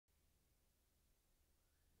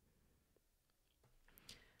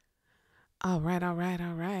All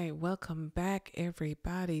right. Welcome back,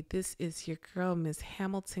 everybody. This is your girl, Miss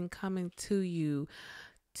Hamilton, coming to you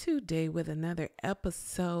today with another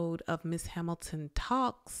episode of Miss Hamilton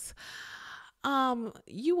Talks.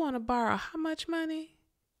 You want to borrow how much money?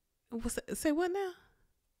 Say what now?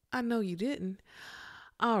 I know you didn't.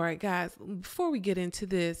 All right, guys, before we get into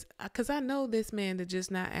this, because I know this man that just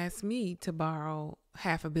not asked me to borrow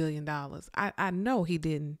 $500 million. I know he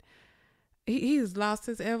didn't. He's lost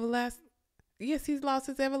his everlasting. Yes, he's lost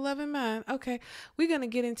his ever loving mind. Okay, we're going to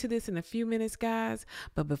get into this in a few minutes, guys.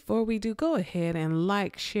 But before we do, go ahead and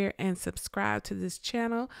like, share, and subscribe to this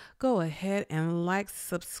channel. Go ahead and like,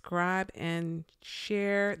 subscribe, and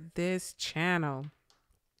share this channel.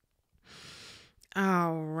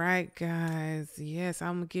 All right, guys. Yes,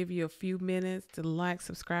 I'm going to give you a few minutes to like,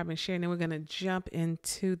 subscribe, and share. And then we're going to jump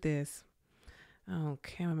into this.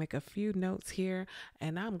 Okay, I'm going to make a few notes here.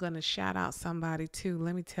 And I'm going to shout out somebody, too.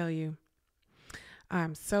 Let me tell you.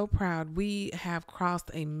 I'm so proud. We have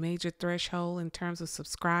crossed a major threshold in terms of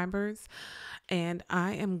subscribers, and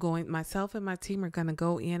myself and my team are going to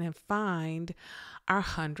go in and find our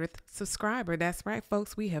 100th subscriber. That's right,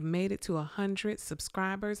 folks. We have made it to 100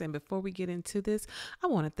 subscribers. And before we get into this, I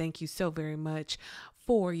want to thank you so very much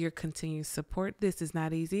for your continued support. This is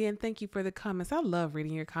not easy. And thank you for the comments. I love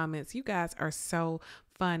reading your comments. You guys are so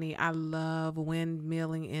funny. I love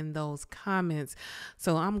windmilling in those comments.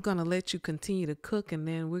 So I'm going to let you continue to cook, and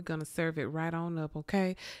then we're going to serve it right on up.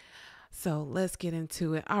 Okay. So let's get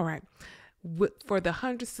into it. All right. For the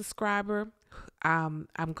 100th subscriber, I'm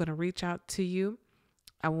going to reach out to you.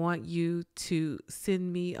 I want you to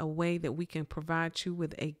send me a way that we can provide you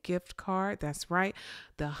with a gift card. That's right.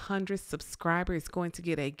 The 100th subscriber is going to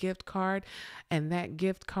get a gift card, and that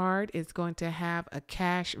gift card is going to have a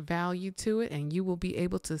cash value to it, and you will be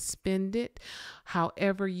able to spend it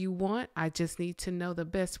however you want. I just need to know the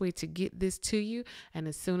best way to get this to you. And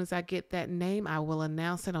as soon as I get that name, I will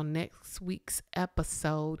announce it on next week's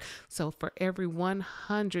episode. So for every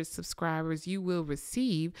 100 subscribers, you will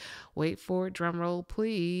receive, wait for it, drum roll,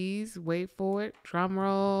 please. Wait for it, drum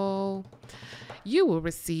roll. You will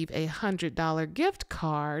receive a $100 gift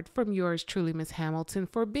card from yours truly, Miss Hamilton,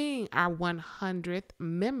 for being our 100th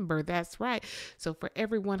member. That's right. So for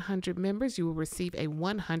every 100 members, you will receive a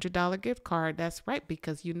 $100 gift card. That's right,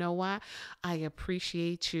 because you know why? I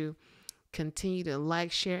appreciate you. Continue to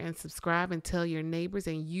like, share, and subscribe, and tell your neighbors,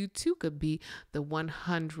 and you too could be the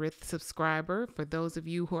 100th subscriber. For those of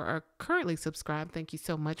you who are currently subscribed, thank you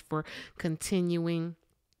so much for continuing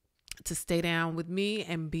to stay down with me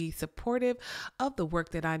and be supportive of the work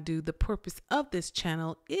that I do. The purpose of this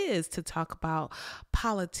channel is to talk about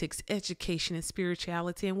politics, education, and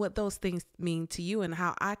spirituality, and what those things mean to you, and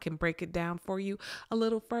how I can break it down for you a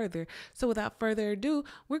little further. So without further ado,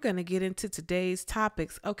 we're going to get into today's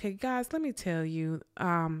topics. Okay, guys, let me tell you,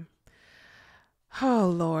 oh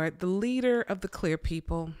Lord, the leader of the clear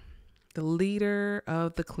people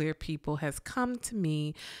has come to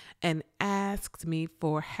me and asked me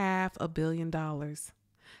for $500 million.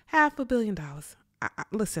 $500 million.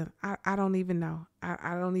 Listen, I don't even know.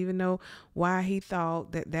 I don't even know why he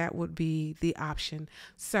thought that would be the option.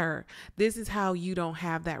 Sir, this is how you don't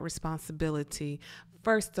have that responsibility.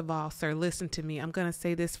 First of all, sir, listen to me. I'm going to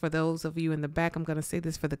say this for those of you in the back. I'm going to say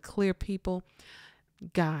this for the clear people.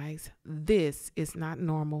 Guys, this is not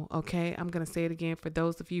normal, okay? I'm going to say it again for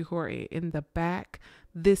those of you who are in the back.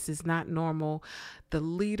 This is not normal. The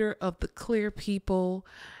leader of the clear people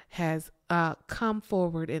has come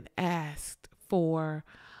forward and asked for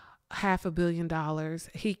 $500 million.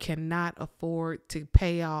 He cannot afford to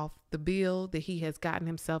pay off the bill that he has gotten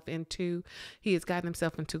himself into. He has gotten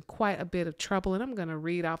himself into quite a bit of trouble, and I'm going to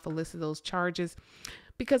read off a list of those charges,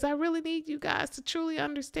 because I really need you guys to truly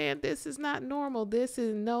understand this is not normal. This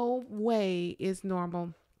in no way is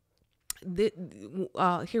normal.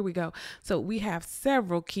 Here we go. So we have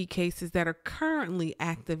several key cases that are currently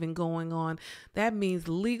active and going on. That means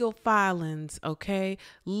legal filings, okay?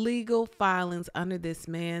 Legal filings under this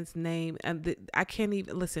man's name. And I can't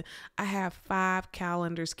even, listen, I have 5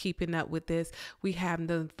 calendars keeping up with this. We have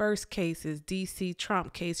the first case is DC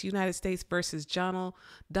Trump case, United States versus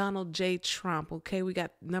Donald J. Trump, okay? We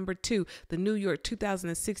got number 2, the New York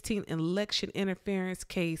 2016 election interference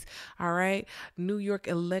case, all right? New York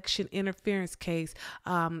election interference interference case.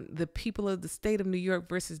 The people of the state of New York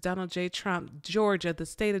versus Donald J. Trump. Georgia, the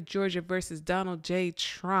state of Georgia versus Donald J.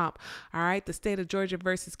 Trump. All right. The state of Georgia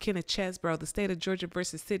versus Kenneth Chesebro. The state of Georgia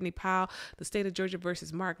versus Sidney Powell. The state of Georgia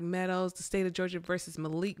versus Mark Meadows. The state of Georgia versus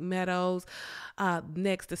Malik Meadows.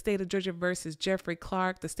 Next, the state of Georgia versus Jeffrey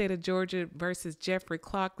Clark. The state of Georgia versus Jeffrey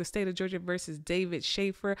Clark. The state of Georgia versus David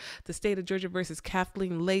Schaefer. The state of Georgia versus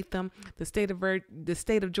Kathleen Latham. The state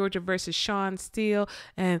of Georgia versus Sean Steele.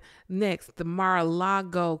 And next, the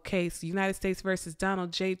Mar-a-Lago case, United States versus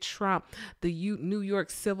Donald J. Trump. The New York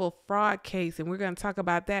civil fraud case, and we're going to talk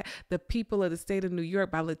about that. The People of the State of New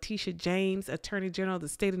York by Letitia James, Attorney General of the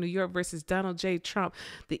State of New York versus Donald J. Trump.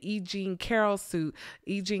 The E. Jean Carroll suit,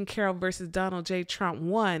 E. Jean Carroll versus Donald J. Trump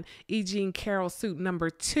 1. E. Jean Carroll suit number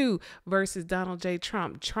 2 versus Donald J.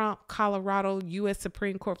 Trump. Trump, Colorado, U.S.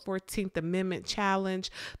 Supreme Court 14th Amendment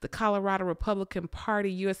challenge. The Colorado Republican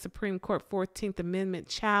Party, U.S. Supreme Court 14th Amendment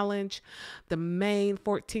challenge. The Maine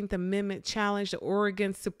 14th Amendment challenge. The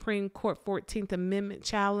Oregon Supreme Court 14th Amendment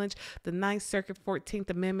challenge. The 9th Circuit 14th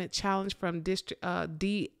Amendment challenge from District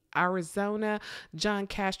D, Arizona. John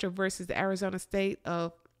Castro versus the Arizona State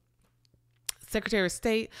of Secretary of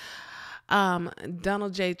State.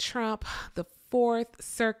 Donald J. Trump, the 4th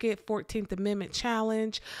Circuit 14th Amendment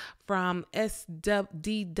challenge from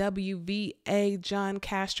SDWVA, John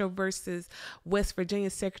Castro versus West Virginia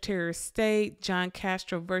Secretary of State. John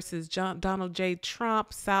Castro versus Donald J.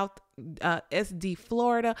 Trump, South SD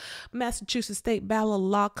Florida. Massachusetts State Ballot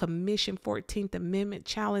Law Commission 14th Amendment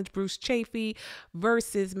challenge, Bruce Chafee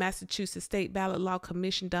versus Massachusetts State Ballot Law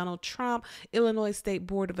Commission, Donald Trump. Illinois State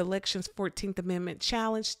Board of Elections 14th Amendment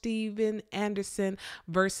challenge, Stephen Anderson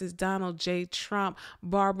versus Donald J. Trump.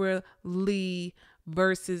 Barbara Lee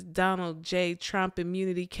versus Donald J. Trump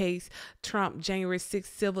immunity case. Trump January 6th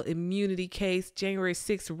civil immunity case. January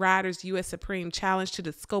 6th Riders U.S. Supreme challenge to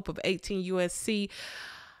the scope of 18 U.S.C.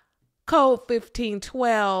 Code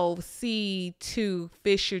 1512 C2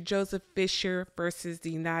 Fisher, Joseph Fisher versus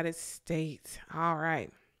the United States. All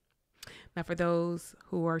right. Now, for those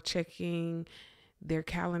who are checking their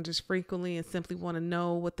calendars frequently and simply want to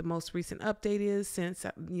know what the most recent update is, since,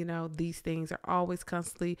 these things are always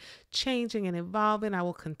constantly changing and evolving, I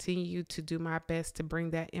will continue to do my best to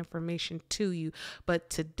bring that information to you. But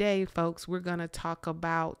today, folks, we're going to talk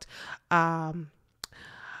about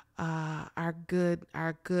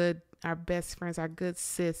our best friends, our good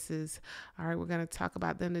sisters. All right, we're going to talk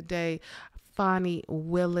about them today. Fani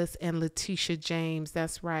Willis and Letitia James.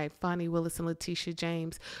 That's right, Fani Willis and Letitia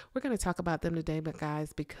James. We're going to talk about them today, but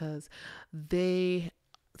guys, because they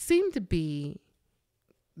seem to be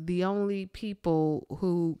the only people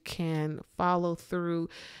who can follow through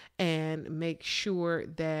and make sure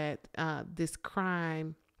that the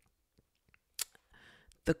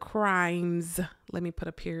crimes, let me put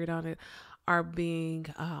a period on it, are being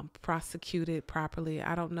prosecuted properly.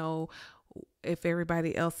 I don't know if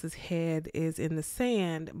everybody else's head is in the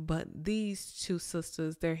sand, but these two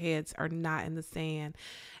sisters, their heads are not in the sand.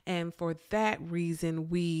 And for that reason,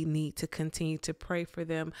 we need to continue to pray for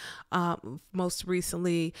them. Most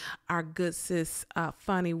recently, our good sis,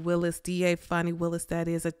 Fani Willis, DA Fani Willis, that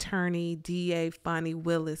is attorney DA Fani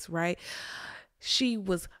Willis, right? She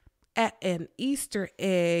was at an Easter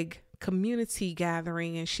egg community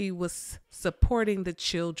gathering, and she was supporting the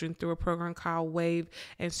children through a program called Wave,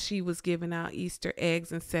 and she was giving out Easter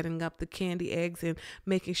eggs and setting up the candy eggs and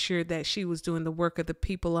making sure that she was doing the work of the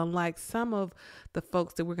people, unlike some of the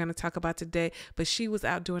folks that we're going to talk about today. But she was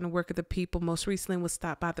out doing the work of the people. Most recently was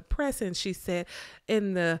stopped by the press, and she said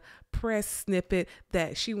in the press snippet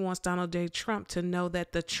that she wants Donald J. Trump to know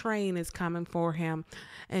that the train is coming for him,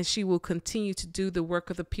 and she will continue to do the work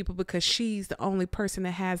of the people because she's the only person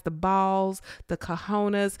that has the balls, the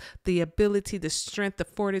cojones, the ability, the strength, the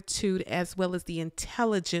fortitude, as well as the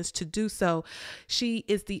intelligence to do so. She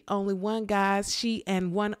is the only one, guys. She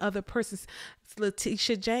and one other person,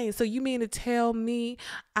 Letitia James. So you mean to tell me,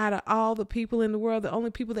 out of all the people in the world, the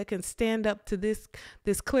only people that can stand up to this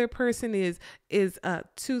clear person is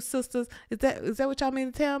two sisters? Is that what y'all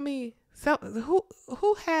mean to tell me? So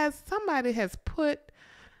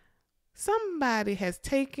somebody has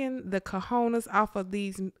taken the cojones off of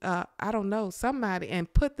these, somebody,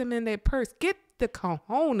 and put them in their purse. Get the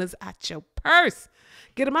cojones out your purse.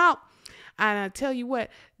 Get them out. And I tell you what,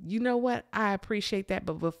 I appreciate that.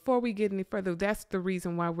 But before we get any further, that's the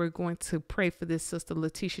reason why we're going to pray for this sister,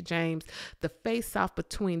 Letitia James. The face-off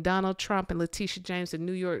between Donald Trump and Letitia James, the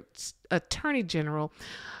New York Attorney General,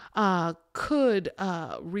 could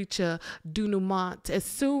reach a denouement as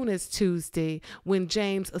soon as Tuesday, when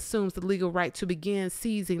James assumes the legal right to begin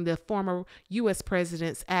seizing the former U.S.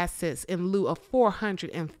 president's assets in lieu of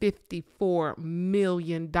 $454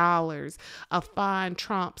 million, a fine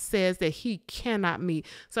Trump says that he cannot meet.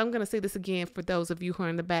 So I'm going to say this again for those of you who are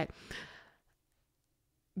in the back.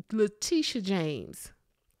 Letitia James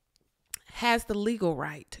has the legal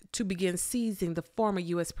right to begin seizing the former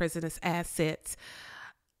U.S. president's assets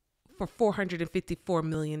for $454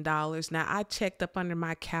 million. Now, I checked up under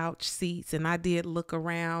my couch seats and I did look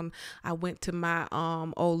around. I went to my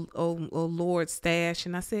old Lord stash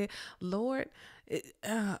and I said, Lord,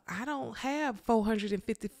 I don't have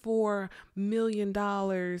 $454 million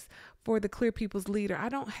for the Clear People's leader. I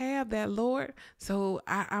don't have that, Lord. So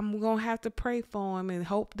I'm going to have to pray for him and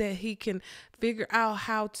hope that he can figure out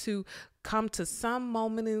how to come to some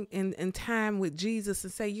moment in time with Jesus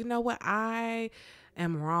and say, you know what, I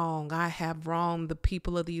am wrong. I have wronged the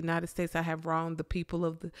people of the United States. I have wronged the people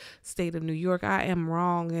of the state of New York. I am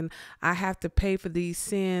wrong, and I have to pay for these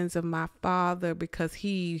sins of my father because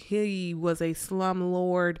he was a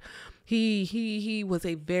slumlord. He was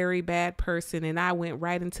a very bad person, and I went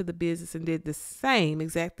right into the business and did the same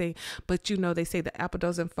exact thing. But you know, they say the apple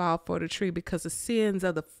doesn't fall for the tree because the sins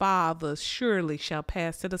of the father surely shall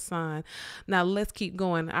pass to the son. Now let's keep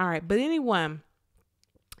going. All right, but anyone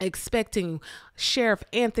expecting Sheriff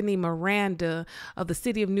Anthony Miranda of the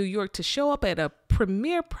city of New York to show up at a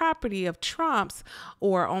premier property of Trump's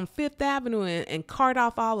or on Fifth Avenue and cart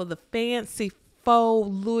off all of the fancy faux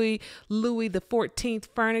Louis the 14th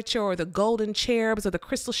furniture or the golden cherubs or the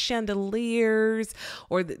crystal chandeliers,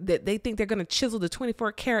 or that they think they're going to chisel the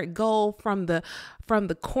 24 karat gold from the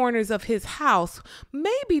corners of his house,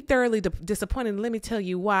 may be thoroughly disappointed. Let me tell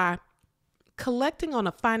you why. Collecting on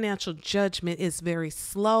a financial judgment is very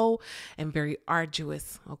slow and very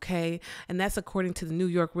arduous, okay? And that's according to the New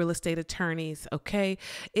York real estate attorneys, okay?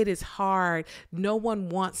 It is hard. No one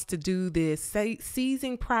wants to do this.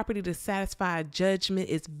 Seizing property to satisfy a judgment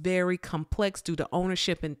is very complex due to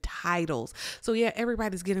ownership and titles. So yeah,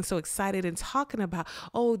 everybody's getting so excited and talking about,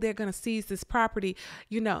 oh, they're going to seize this property,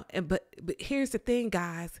 you know, but here's the thing,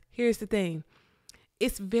 guys. Here's the thing.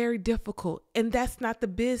 It's very difficult. And that's not the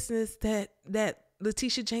business that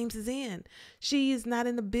Letitia James is in. She is not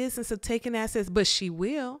in the business of taking assets, but she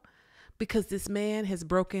will, because this man has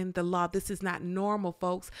broken the law. This is not normal,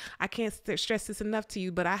 folks. I can't stress this enough to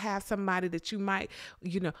you, but I have somebody that you might,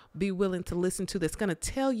 you know, be willing to listen to that's going to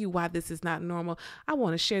tell you why this is not normal. I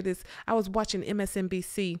want to share this. I was watching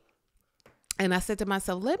MSNBC. And I said to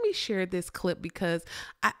myself, let me share this clip, because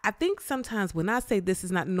I think sometimes when I say this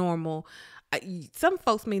is not normal, some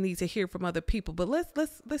folks may need to hear from other people, but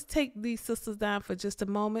let's take these sisters down for just a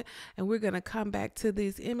moment, and we're going to come back to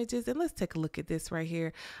these images, and let's take a look at this right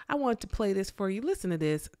here. I want to play this for you. Listen to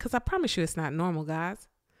this, because I promise you it's not normal, guys.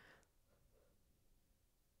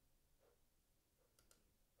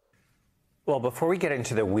 Well, before we get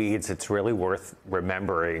into the weeds, it's really worth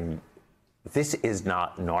remembering this is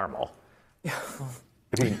not normal.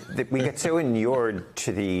 I mean, we get so inured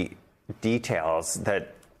to the details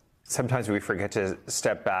that sometimes we forget to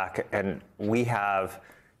step back, and we have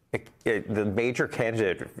the major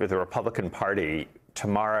candidate for the Republican Party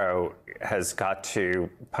tomorrow has got to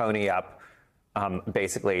pony up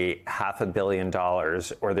basically $500 million,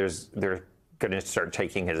 or they're going to start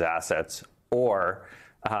taking his assets, or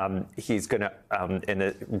he's going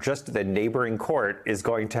to, just the neighboring court is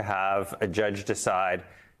going to have a judge decide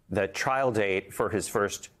the trial date for his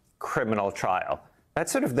first criminal trial.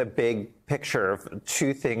 That's sort of the big picture of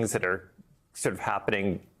two things that are sort of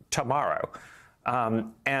happening tomorrow.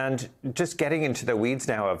 And just getting into the weeds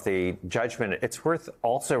now of the judgment, it's worth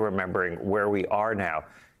also remembering where we are now.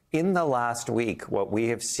 In the last week, what we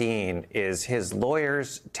have seen is his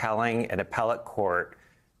lawyers telling an appellate court,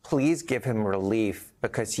 please give him relief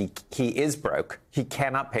because he is broke. He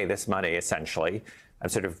cannot pay this money, essentially. I'm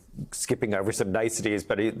sort of skipping over some niceties,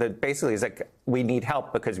 but basically he's like, we need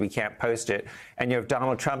help because we can't post it. And you have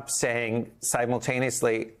Donald Trump saying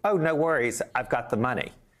simultaneously, oh, no worries, I've got the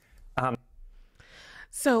money.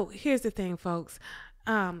 So here's the thing, folks.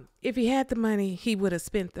 If he had the money, he would have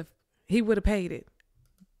he would have paid it.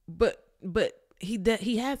 But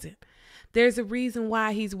he hasn't. There's a reason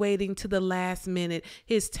why he's waiting to the last minute.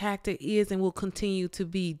 His tactic is and will continue to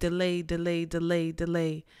be delay,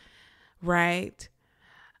 right?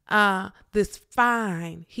 This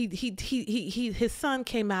fine, his son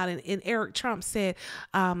came out and Eric Trump said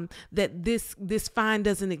that this fine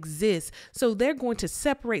doesn't exist. So they're going to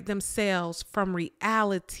separate themselves from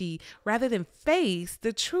reality rather than face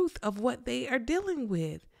the truth of what they are dealing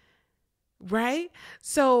with. right?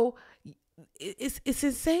 So it's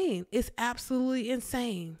insane. It's absolutely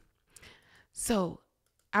insane. So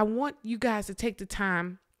I want you guys to take the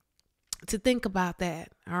time to think about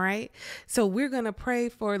that. All right. So we're going to pray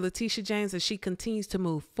for Letitia James as she continues to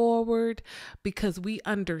move forward, because we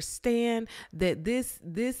understand that this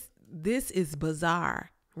is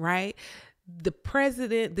bizarre, right? The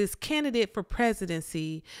president, this candidate for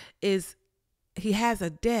presidency he has a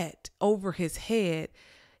debt over his head.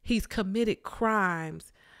 He's committed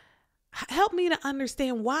crimes. Help me to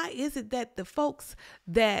understand, why is it that the folks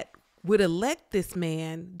that would elect this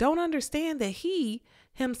man don't understand that he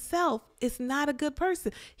himself is not a good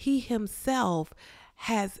person? He himself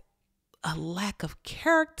has a lack of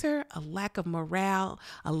character, a lack of morale,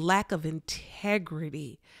 a lack of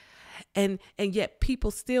integrity. And yet people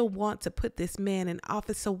still want to put this man in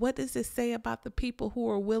office. So what does this say about the people who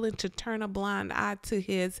are willing to turn a blind eye to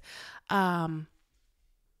his the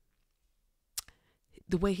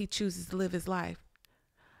way he chooses to live his life?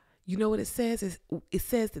 You know what it says? It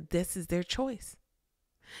says that this is their choice.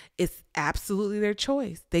 It's absolutely their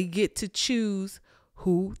choice. They get to choose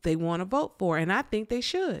who they want to vote for. And I think they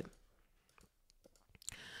should.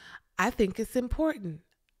 I think it's important.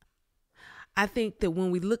 I think that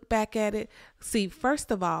when we look back at it, see,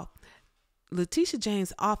 first of all, Letitia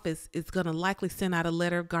James' office is going to likely send out a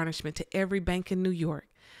letter of garnishment to every bank in New York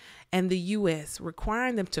and the U.S.,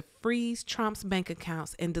 requiring them to freeze Trump's bank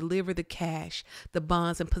accounts and deliver the cash, the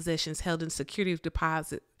bonds, and possessions held in security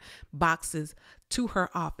deposit boxes to her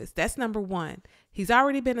office. That's number one. He's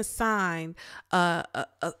already been assigned a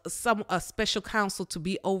special counsel to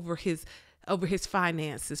be over his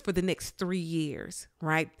finances for the next 3 years,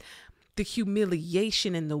 right? The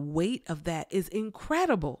humiliation and the weight of that is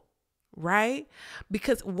incredible. Right?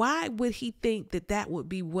 Because why would he think that that would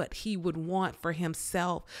be what he would want for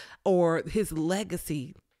himself or his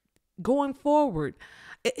legacy going forward?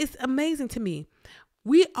 It's amazing to me.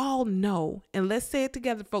 We all know, and let's say it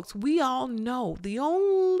together, folks, we all know the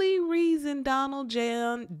only reason Donald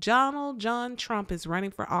John Trump is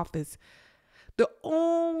running for office, the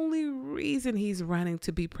only reason he's running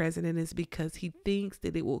to be president, is because he thinks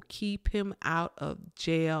that it will keep him out of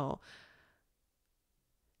jail.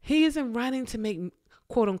 He isn't running to make,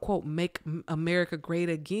 quote unquote, make America great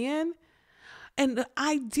again. And the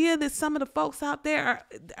idea that some of the folks out there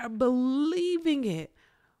are believing it.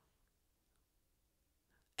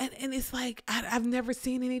 And it's like, I've never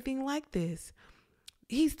seen anything like this.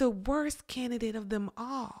 He's the worst candidate of them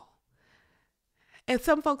all. And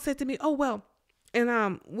some folks said to me, oh, well,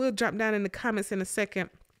 and we'll drop down in the comments in a second.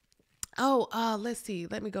 Oh, let's see.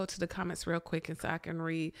 Let me go to the comments real quick, and so I can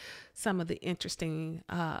read some of the interesting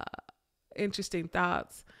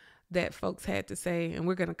thoughts that folks had to say. And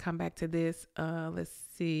we're going to come back to this. Let's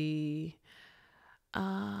see.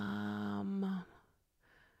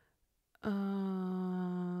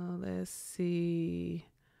 Let's see.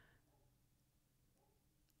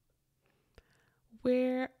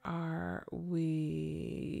 Where are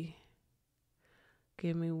we?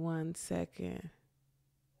 Give me 1 second.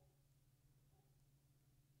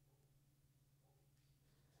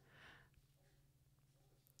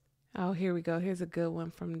 Oh, here we go. Here's a good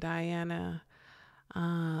one from Diana.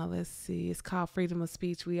 Let's see. It's called Freedom of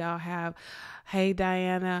Speech. We all have. Hey,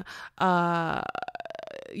 Diana.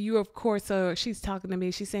 You, of course, she's talking to me.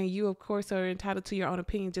 She's saying, you, of course, are entitled to your own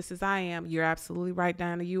opinion, just as I am. You're absolutely right,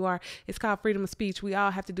 Diana. You are. It's called freedom of speech. We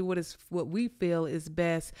all have to do what we feel is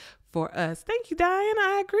best for us. Thank you, Diana.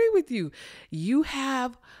 I agree with you. You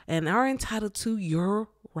have and are entitled to your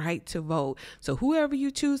right to vote. So whoever you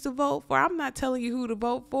choose to vote for, I'm not telling you who to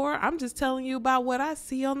vote for. I'm just telling you about what I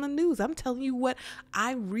see on the news. I'm telling you what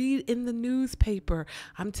I read in the newspaper.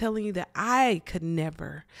 I'm telling you that I could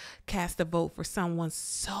never cast a vote for someone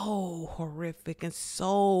so horrific and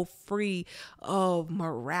so free of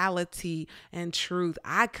morality and truth.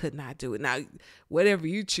 I could not do it. Now, whatever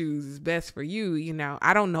you choose is best for you. You know,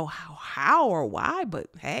 I don't know how or why, but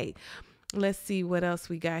hey, let's see what else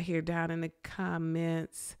we got here down in the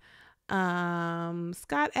comments.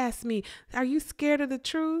 Scott asked me, are you scared of the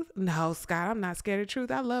truth? No, Scott, I'm not scared of the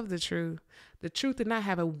truth. I love the truth. The truth and I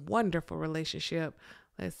have a wonderful relationship.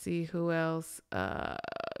 Let's see who else.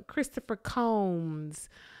 Christopher Combs.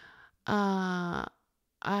 I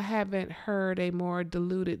haven't heard a more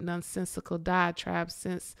diluted, nonsensical diatribe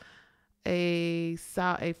since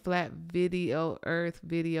saw a flat earth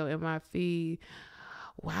video in my feed.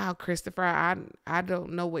 Wow, Christopher, I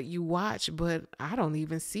don't know what you watch, but I don't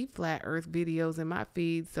even see flat earth videos in my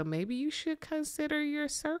feed. So maybe you should consider your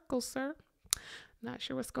circle, sir. Not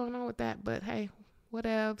sure what's going on with that, but hey,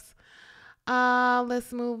 whatevs.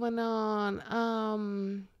 Let's move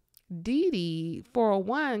on. Dee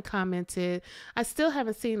 401 commented, I still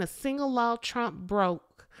haven't seen a single law Trump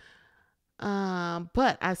broke.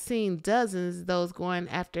 But I've seen dozens those going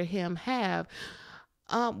after him have.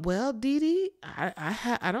 Well, Dee,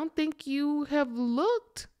 I don't think you have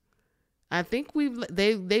looked. I think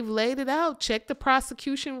they've laid it out. Check the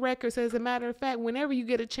prosecution records. As a matter of fact, whenever you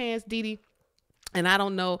get a chance, Dee, and I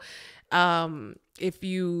don't know if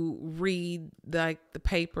you read like the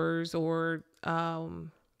papers or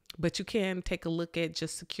but you can take a look at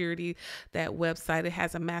Just Security, that website. It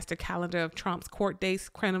has a master calendar of Trump's court dates,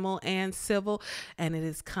 criminal and civil, and it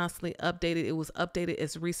is constantly updated. It was updated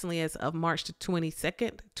as recently as of March the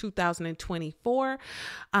 22nd, 2024.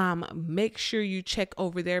 Make sure you check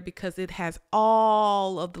over there because it has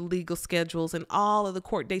all of the legal schedules and all of the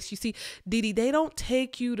court dates. You see, Dee, they don't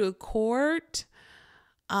take you to court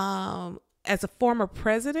as a former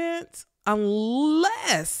president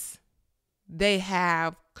unless they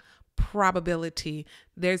have probability.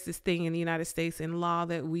 There's this thing in the United States in law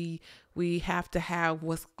that we have to have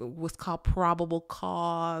what's called probable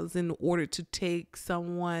cause in order to take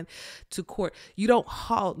someone to court. No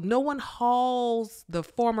one hauls the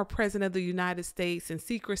former president of the United States and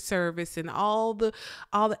Secret Service and all the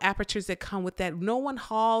apertures that come with that. No one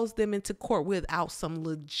hauls them into court without some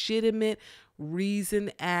legitimate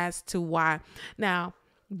reason as to why. Now,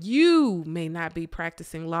 you may not be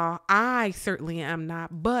practicing law. I certainly am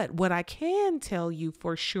not. But what I can tell you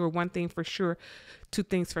for sure, one thing for sure, two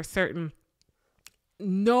things for certain,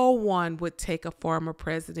 no one would take a former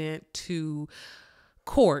president to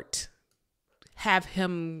court, have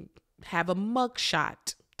him have a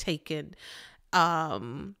mugshot taken,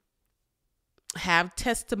 have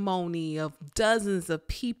testimony of dozens of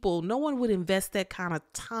people. No one would invest that kind of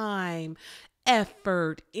time,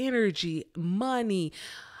 effort, energy, money,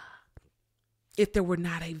 if there were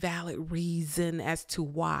not a valid reason as to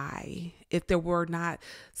why, if there were not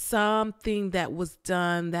something that was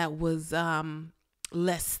done that was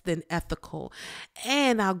less than ethical.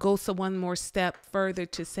 And I'll go one more step further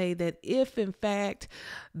to say that if in fact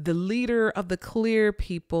the leader of the clear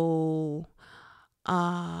people,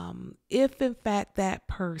 if in fact that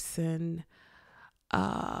person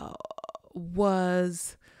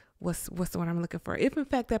was, what's the one I'm looking for? If in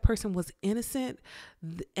fact that person was innocent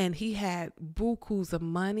and he had bukus of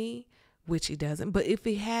money, which he doesn't, but if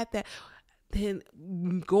he had that, then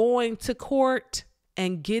going to court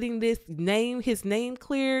and getting his name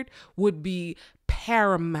cleared would be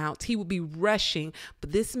paramount. He would be rushing,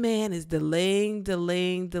 but this man is delaying.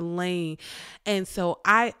 And so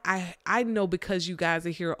I know, because you guys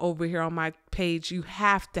are over here on my page, you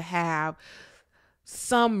have to have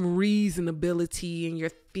some reasonability in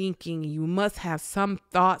your thinking. You must have some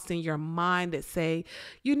thoughts in your mind that say,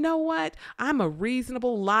 you know what? I'm a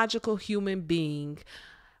reasonable, logical human being.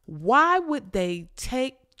 Why would they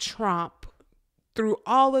take Trump through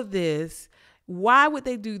all of this? Why would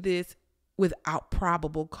they do this without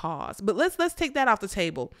probable cause? But let's take that off the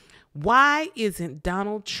table. Why isn't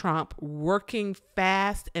Donald Trump working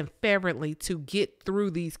fast and fervently to get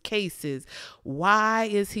through these cases? Why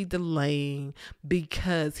is he delaying?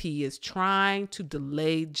 Because he is trying to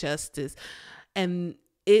delay justice. And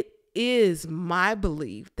it is my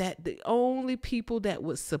belief that the only people that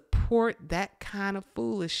would support that kind of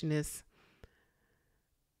foolishness.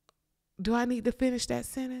 Do I need to finish that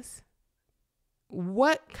sentence?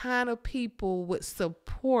 What kind of people would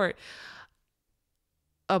support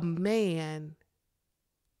a man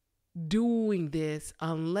doing this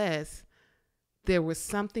unless there was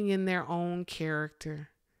something in their own character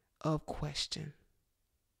of question?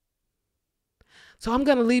 So I'm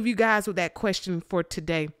going to leave you guys with that question for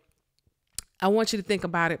today. I want you to think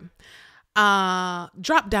about it.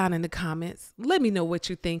 Drop down in the comments. Let me know what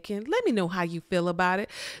you're thinking. Let me know how you feel about it.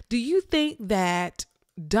 Do you think that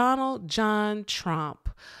Donald John Trump,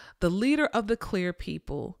 the leader of the clear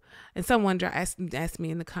people, and someone asked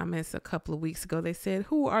me in the comments a couple of weeks ago, they said,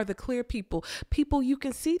 who are the clear people? People you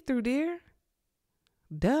can see through, dear.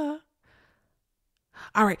 Duh.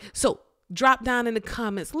 All right. So drop down in the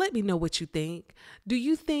comments. Let me know what you think. Do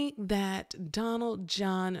you think that Donald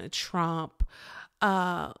John Trump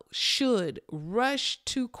should rush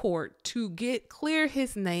to court to clear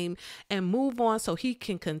his name and move on so he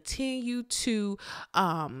can continue to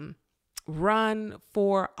run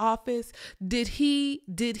for office? Did he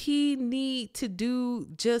need to do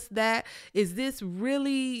just that? Is this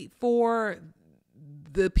really for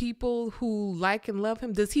the people who like and love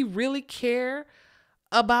him? Does he really care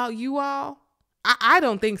about you all? I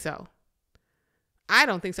don't think so. I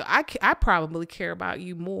don't think so. I probably care about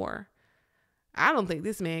you more. I don't think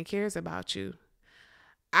this man cares about you.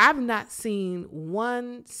 I've not seen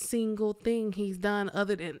one single thing he's done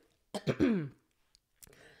other than,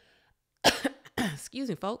 excuse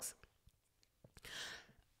me, folks.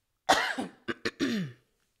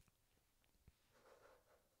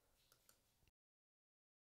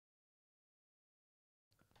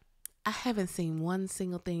 I haven't seen one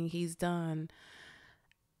single thing he's done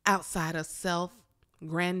outside of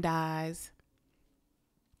self-grandize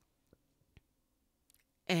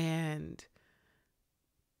and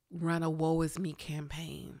run a woe is me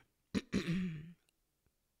campaign.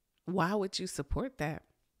 Why would you support that?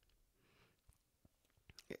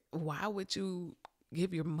 Why would you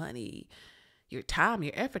give your money, your time,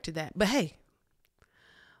 your effort to that? But hey,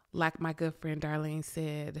 like my good friend Darlene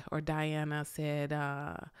said, or Diana said,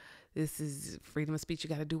 this is freedom of speech. You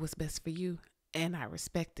got to do what's best for you. And I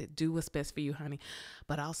respect it. Do what's best for you, honey.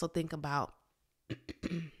 But also think about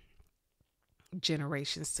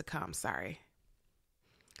generations to come. Sorry.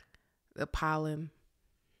 The pollen,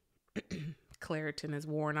 Claritin is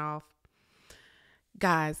worn off.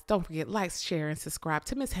 Guys, don't forget, like, share, and subscribe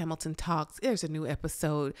to Miss Hamilton Talks. There's a new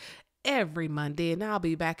episode every Monday, and I'll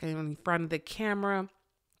be back in front of the camera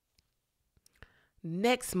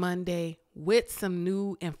next Monday with some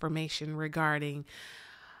new information regarding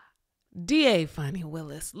D.A. Funny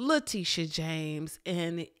Willis, Letitia James,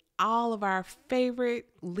 and all of our favorite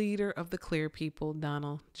leader of the clear people,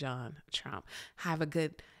 Donald John Trump. Have a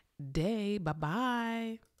good day.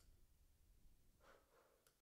 Bye-bye.